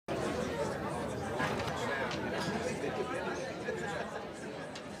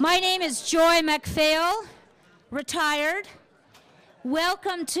My name is Joy MacPhail, retired.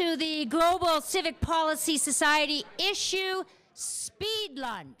 Welcome to the Global Civic Policy Society Issue Speed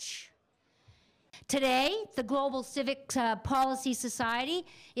Lunch. Today, the Global Civic Policy Society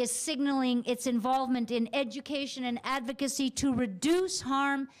is signaling its involvement in education and advocacy to reduce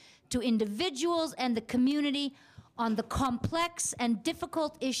harm to individuals and the community on the complex and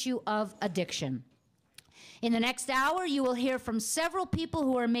difficult issue of addiction. In the next hour, you will hear from several people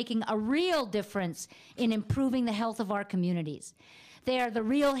who are making a real difference in improving the health of our communities. They are the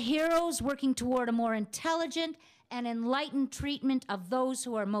real heroes working toward a more intelligent and enlightened treatment of those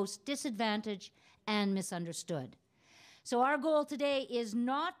who are most disadvantaged and misunderstood. So our goal today is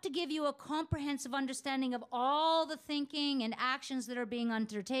not to give you a comprehensive understanding of all the thinking and actions that are being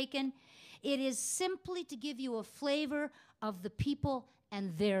undertaken. It is simply to give you a flavor of the people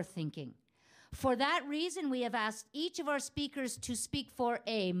and their thinking. For that reason, we have asked each of our speakers to speak for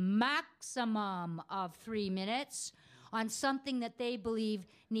a maximum of 3 minutes on something that they believe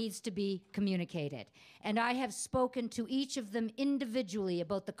needs to be communicated. And I have spoken to each of them individually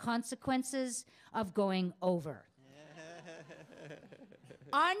about the consequences of going over.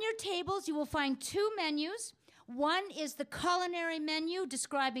 On your tables, you will find 2 menus. One is the culinary menu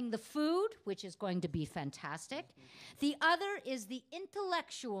describing the food, which is going to be fantastic. The other is the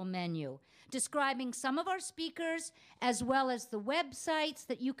intellectual menu describing some of our speakers as well as the websites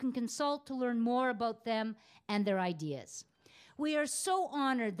that you can consult to learn more about them and their ideas. We are so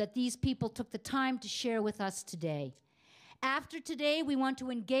honored that these people took the time to share with us today. After today, we want to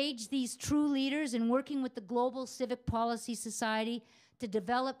engage these true leaders in working with the Global Civic Policy Society to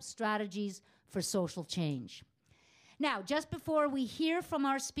develop strategies for social change. Now, just before we hear from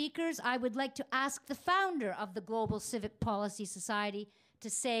our speakers, I would like to ask the founder of the Global Civic Policy Society to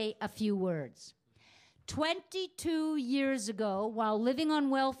say a few words. 22 years ago, while living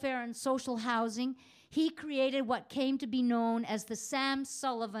on welfare and social housing, he created what came to be known as the Sam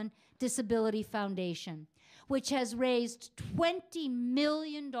Sullivan Disability Foundation, which has raised $20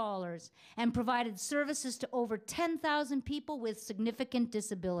 million and provided services to over 10,000 people with significant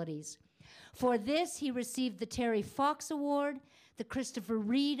disabilities. For this, he received the Terry Fox Award, the Christopher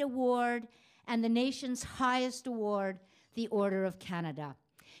Reid Award, and the nation's highest award, the Order of Canada.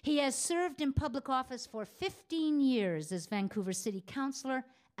 He has served in public office for 15 years as Vancouver City Councillor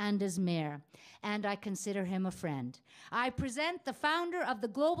and as Mayor, and I consider him a friend. I present the founder of the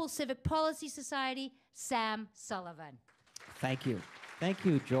Global Civic Policy Society, Sam Sullivan. Thank you. Thank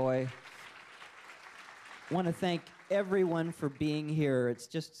you, Joy. I want to thank everyone for being here. It's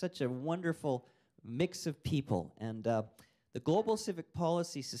just such a wonderful mix of people. And the Global Civic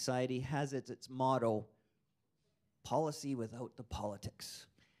Policy Society has its motto, policy without the politics.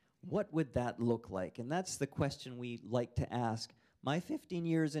 What would that look like? And that's the question we like to ask. My 15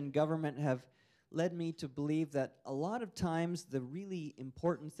 years in government have led me to believe that a lot of times the really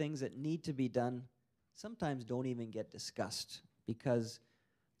important things that need to be done sometimes don't even get discussed because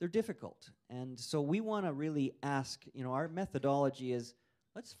they're difficult. And so we want to really ask, you know, our methodology is,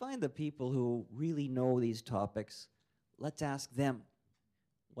 let's find the people who really know these topics. Let's ask them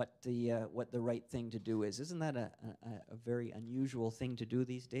what the right thing to do is. Isn't that a very unusual thing to do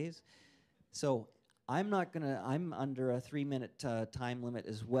these days? So I'm under a 3-minute time limit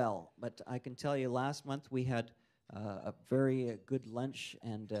as well, but I can tell you last month we had a very good lunch,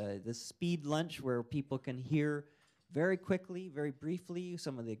 and this speed lunch where people can hear very quickly, very briefly,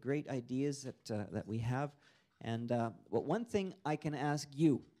 some of the great ideas that we have. And but one thing I can ask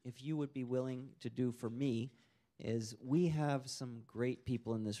you, if you would be willing to do for me, is we have some great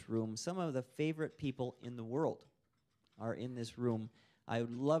people in this room. Some of the favorite people in the world are in this room. I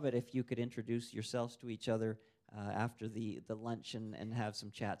would love it if you could introduce yourselves to each other after the lunch and have some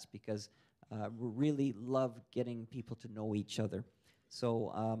chats, because we really love getting people to know each other.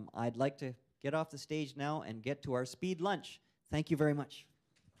 So I'd like to get off the stage now and get to our speed lunch. Thank you very much.